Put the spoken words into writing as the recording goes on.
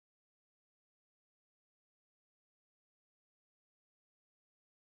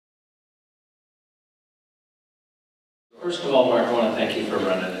First of all, Mark, I want to thank you for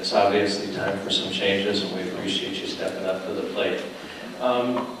running. It's obviously time for some changes, and we appreciate you stepping up to the plate.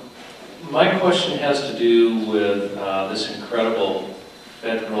 My question has to do with this incredible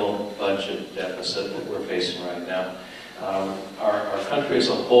federal budget deficit that we're facing right now. Our country as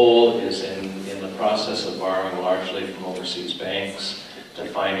a whole is in the process of borrowing largely from overseas banks to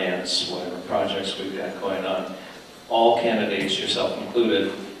finance whatever projects we've got going on. All candidates, yourself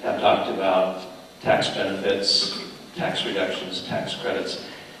included, have talked about tax benefits, tax reductions, tax credits.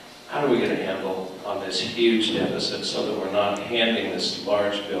 How do we get a handle on this huge deficit so that we're not handing this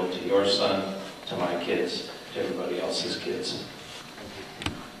large bill to your son, to my kids, to everybody else's kids?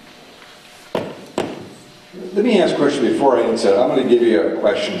 Let me ask a question before I answer. I'm going to give you a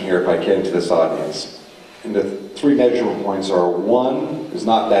question here, if I can, to this audience. And the three measurable points are: 1 is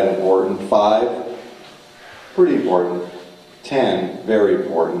not that important, 5, pretty important, 10, very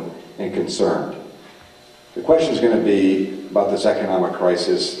important, and concerned. The question is going to be about this economic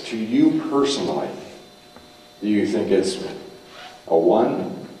crisis. To you personally, do you think it's a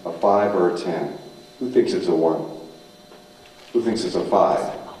 1, a 5, or a 10? Who thinks it's a 1? Who thinks it's a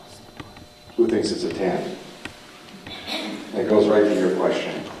 5? Who thinks it's a 10? That goes right to your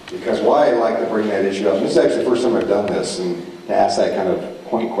question. Because why I like to bring that issue up, and this is actually the first time I've done this, and to ask that kind of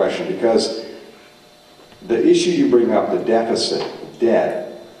point question, because the issue you bring up, the deficit, debt,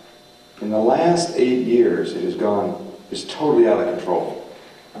 in the last 8 years, it has gone, it's totally out of control.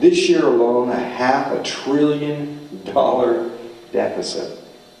 This year alone, $500 billion deficit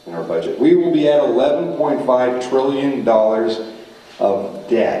in our budget. We will be at $11.5 trillion of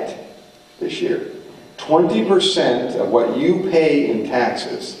debt this year. 20% of what you pay in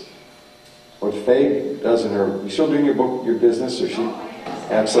taxes. What Faye does in her, you still doing your business, or she?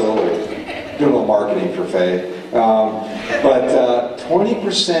 Absolutely. Doing a little marketing for Faye. But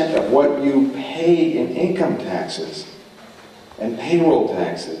 20% of what you pay in income taxes and payroll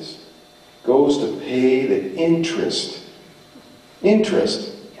taxes goes to pay the interest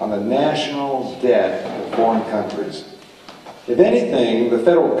on the national debt of foreign countries. If anything, the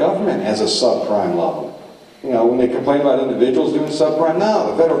federal government has a subprime level. You know, when they complain about individuals doing subprime,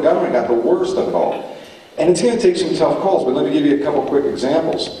 no, the federal government got the worst of it all. And it's going to take some tough calls, but let me give you a couple quick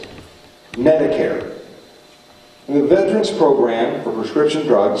examples. Medicare. In the Veterans Program for prescription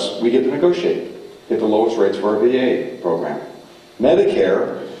drugs, we get to negotiate, get the lowest rates for our VA program.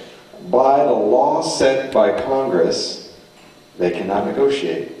 Medicare, by the law set by Congress, they cannot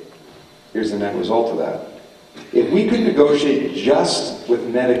negotiate. Here's the net result of that. If we could negotiate just with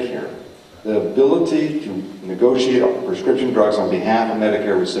Medicare, the ability to negotiate prescription drugs on behalf of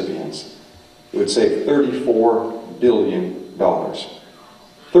Medicare recipients, it would save $34 billion.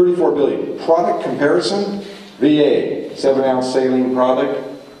 $34 billion. Product comparison, VA, 7-ounce saline product,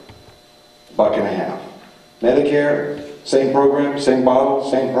 $1.50. Medicare, same program, same bottle,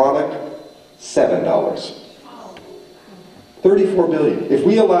 same product, $7. $34 billion. If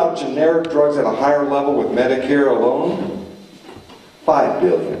we allowed generic drugs at a higher level with Medicare alone, $5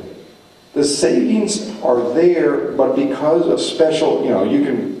 billion. The savings are there, but because of special, you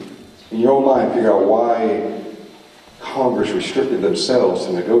can, in your own mind, figure out why Congress restricted themselves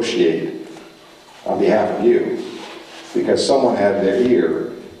to negotiate on behalf of you. Because someone had their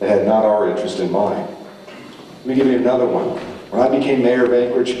ear that had not our interest in mind. Let me give you another one. When I became mayor of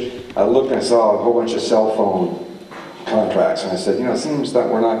Anchorage, I looked and I saw a whole bunch of cell phone contracts, and I said, it seems that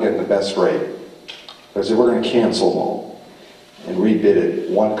we're not getting the best rate. I said, we're going to cancel them all and rebid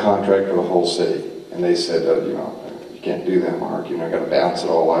it, one contract for the whole city. And they said, you can't do that, Mark. Got to balance it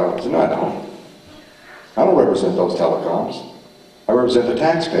all out. I said, no, I don't. I don't represent those telecoms. I represent the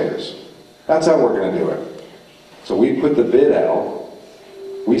taxpayers. That's how we're going to do it. So we put the bid out.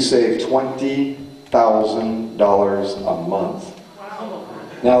 We saved $20,000 a month. Wow.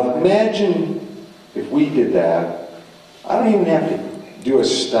 Now imagine if we did that. I don't even have to do a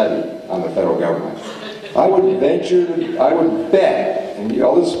study on the federal government. I would bet, and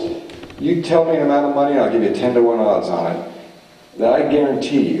you tell me an amount of money and I'll give you 10-to-1 odds on it, that I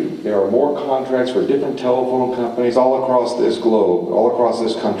guarantee you there are more contracts for different telephone companies all across this globe, all across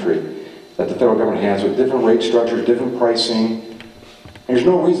this country, that the federal government has with different rate structures, different pricing. And there's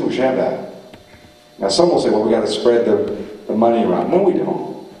no reason we should have that. Now some will say, well, we got to spread the money around. No, we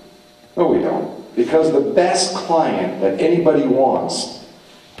don't. No, we don't. Because the best client that anybody wants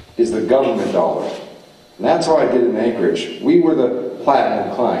is the government dollar. And that's how I did it in Anchorage. We were the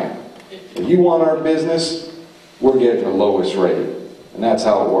platinum client. If you want our business, we're getting the lowest rate. And that's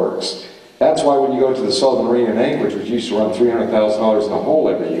how it works. That's why when you go to the Sullivan Arena in Anchorage, which used to run $300,000 in the hole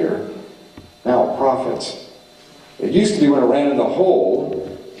every year, now it profits. It used to be when it ran in the hole,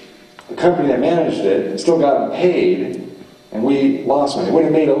 the company that managed it still got paid, And we lost money. When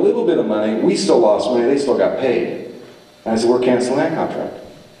it made a little bit of money, we still lost money. They still got paid. And I said, we're canceling that contract.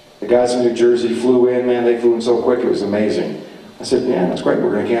 The guys in New Jersey flew in, man, they flew in so quick, it was amazing. I said, yeah, that's great,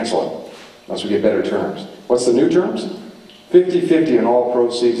 we're going to cancel it, unless we get better terms. What's the new terms? 50-50 on all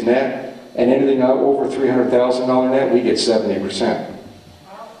proceeds net, and anything over $300,000 net, we get 70%.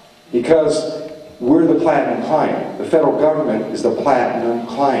 Because we're the platinum client. The federal government is the platinum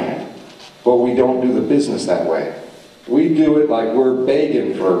client. But we don't do the business that way. We do it like we're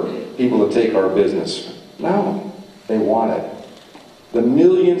begging for people to take our business. No, they want it. The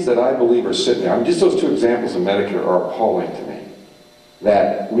millions that I believe are sitting there, just those two examples of Medicare are appalling to me.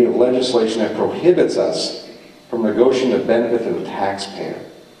 That we have legislation that prohibits us from negotiating the benefit to the taxpayer.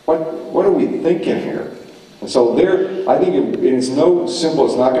 What are we thinking here? And so I think it's no simple,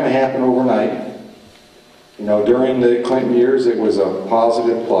 it's not going to happen overnight. You know, during the Clinton years, it was a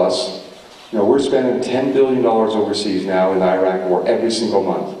positive plus. You know, we're spending $10 billion overseas now in the Iraq war every single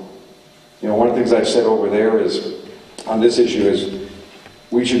month. You know, one of the things I've said over there is, on this issue is,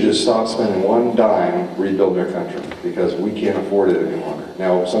 we should just stop spending one dime rebuilding our country because we can't afford it any longer.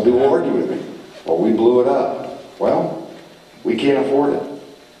 Now, some people will argue with me. Well, we blew it up. Well, we can't afford it.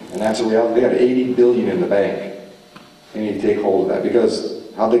 And that's the reality. They got $80 billion in the bank. They need to take hold of that because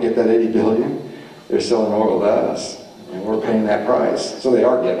how'd they get that $80 billion? They're selling oil to us, and we're paying that price. So they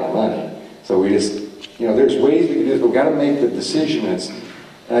are getting our money. So we just, you know, there's ways we can do this, but we've got to make the decision.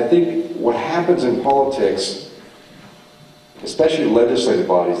 And I think what happens in politics, especially legislative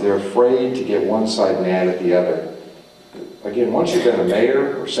bodies, they're afraid to get one side mad at the other. Again, once you've been a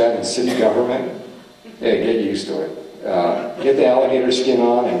mayor or sat in city government, hey, get used to it. Get the alligator skin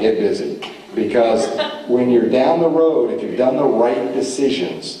on and get busy. Because when you're down the road, if you've done the right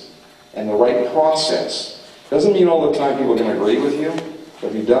decisions and the right process, doesn't mean all the time people are going to agree with you, but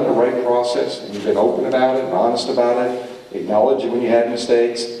if you've done the right process and you've been open about it and honest about it, acknowledge when you had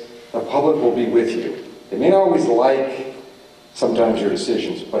mistakes, the public will be with you. They may not always like sometimes your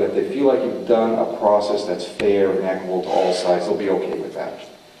decisions, but if they feel like you've done a process that's fair and equitable to all sides, they'll be okay with that.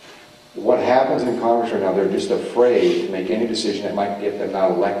 What happens in Congress right now, they're just afraid to make any decision that might get them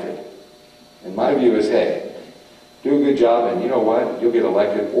not elected. And my view is, hey, do a good job and you know what, you'll get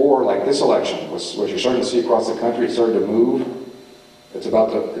elected. Or like this election, what you're starting to see across the country, it's starting to move.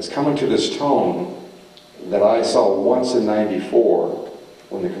 It's coming to this tone that I saw once in '94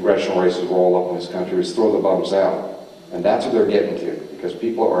 when the congressional races roll up in this country, is throw the bums out. And that's what they're getting to, because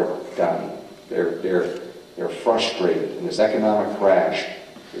people are done. They're frustrated. And this economic crash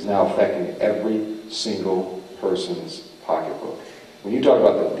is now affecting every single person's pocketbook. When you talk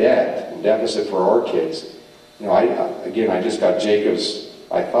about the debt and deficit for our kids, you know, I just got Jacob's,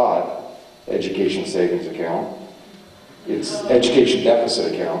 I thought, education savings account. It's education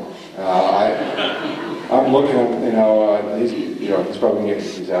deficit account. I'm looking at, he's probably going to get,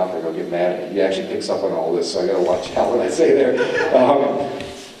 he's out there, he'll get mad. He actually picks up on all this, so I got to watch out what I say there.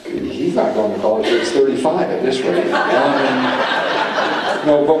 He's not going to college, he's 35 at this rate.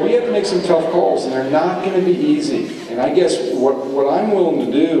 No, but we have to make some tough calls, and they're not going to be easy. And I guess what I'm willing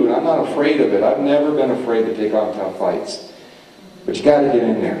to do, and I'm not afraid of it, I've never been afraid to take on tough fights. But you got to get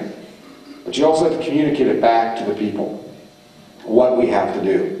in there. But you also have to communicate it back to the people, what we have to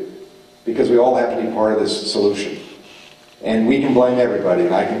do. Because we all have to be part of this solution. And we can blame everybody,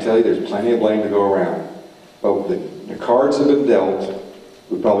 and I can tell you there's plenty of blame to go around. But the cards have been dealt.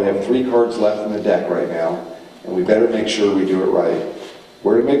 We probably have 3 cards left in the deck right now, and we better make sure we do it right.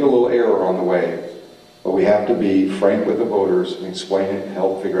 We're going to make a little error on the way, but we have to be frank with the voters and explain it and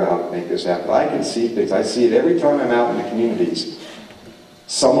help figure out how to make this happen. I can see things. I see it every time I'm out in the communities.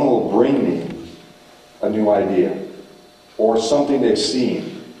 Someone will bring me a new idea or something they've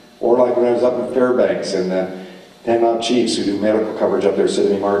seen. Or like when I was up in Fairbanks and the Ten Chiefs who do medical coverage up there said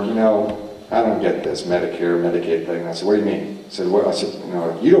to me, Mark, you know, I don't get this Medicare, Medicaid thing. I said, what do you mean? I said,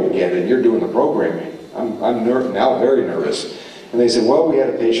 if you don't get it, you're doing the programming. I'm now very nervous. And they said, well, we had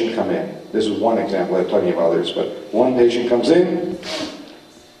a patient come in. This was one example, I have plenty of others, but one patient comes in,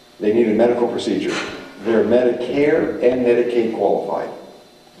 they need a medical procedure. They're Medicare and Medicaid qualified.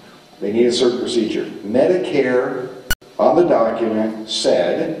 They need a certain procedure. Medicare, on the document,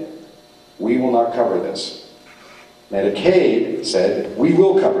 said, we will not cover this. Medicaid said, we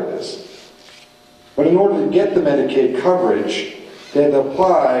will cover this. But in order to get the Medicaid coverage, they had to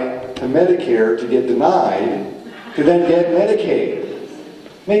apply to Medicare to get denied, to then get Medicaid.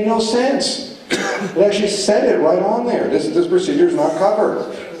 Made no sense. It actually said it right on there. This procedure is not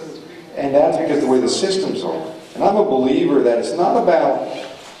covered. And that's because of the way the systems are. And I'm a believer that it's not about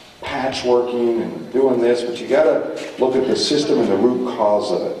patchworking and doing this, but you got to look at the system and the root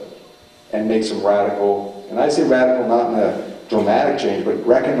cause of it and make some radical And I say radical not in a dramatic change, but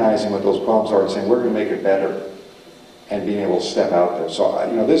recognizing what those problems are and saying, we're going to make it better, and being able to step out there. So,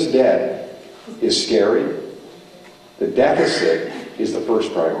 this debt is scary. The deficit is the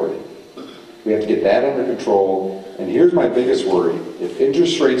first priority. We have to get that under control. And here's my biggest worry. If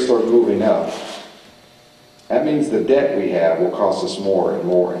interest rates start moving up, that means the debt we have will cost us more and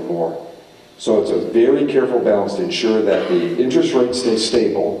more and more. So it's a very careful balance to ensure that the interest rate stays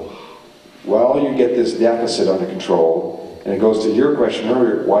stable while you get this deficit under control. And it goes to your question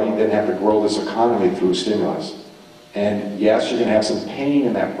earlier, why you then have to grow this economy through stimulus. And yes, you're going to have some pain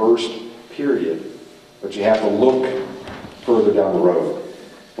in that first period, but you have to look further down the road.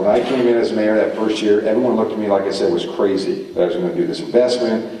 When I came in as mayor that first year, everyone looked at me like I said was crazy, that I was going to do this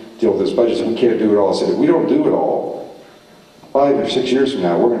investment, deal with this budget, and we can't do it all. I said, if we don't do it all, 5 or 6 years from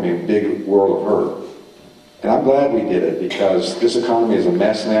now, we're going to be in a big world of hurt. And I'm glad we did it, because this economy is a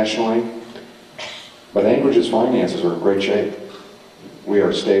mess nationally, but Anchorage's finances are in great shape. We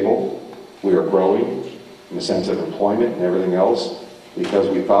are stable, we are growing in the sense of employment and everything else, because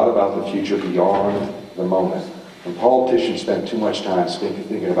we thought about the future beyond the moment. And politicians spend too much time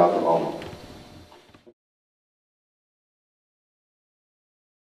thinking about the moment.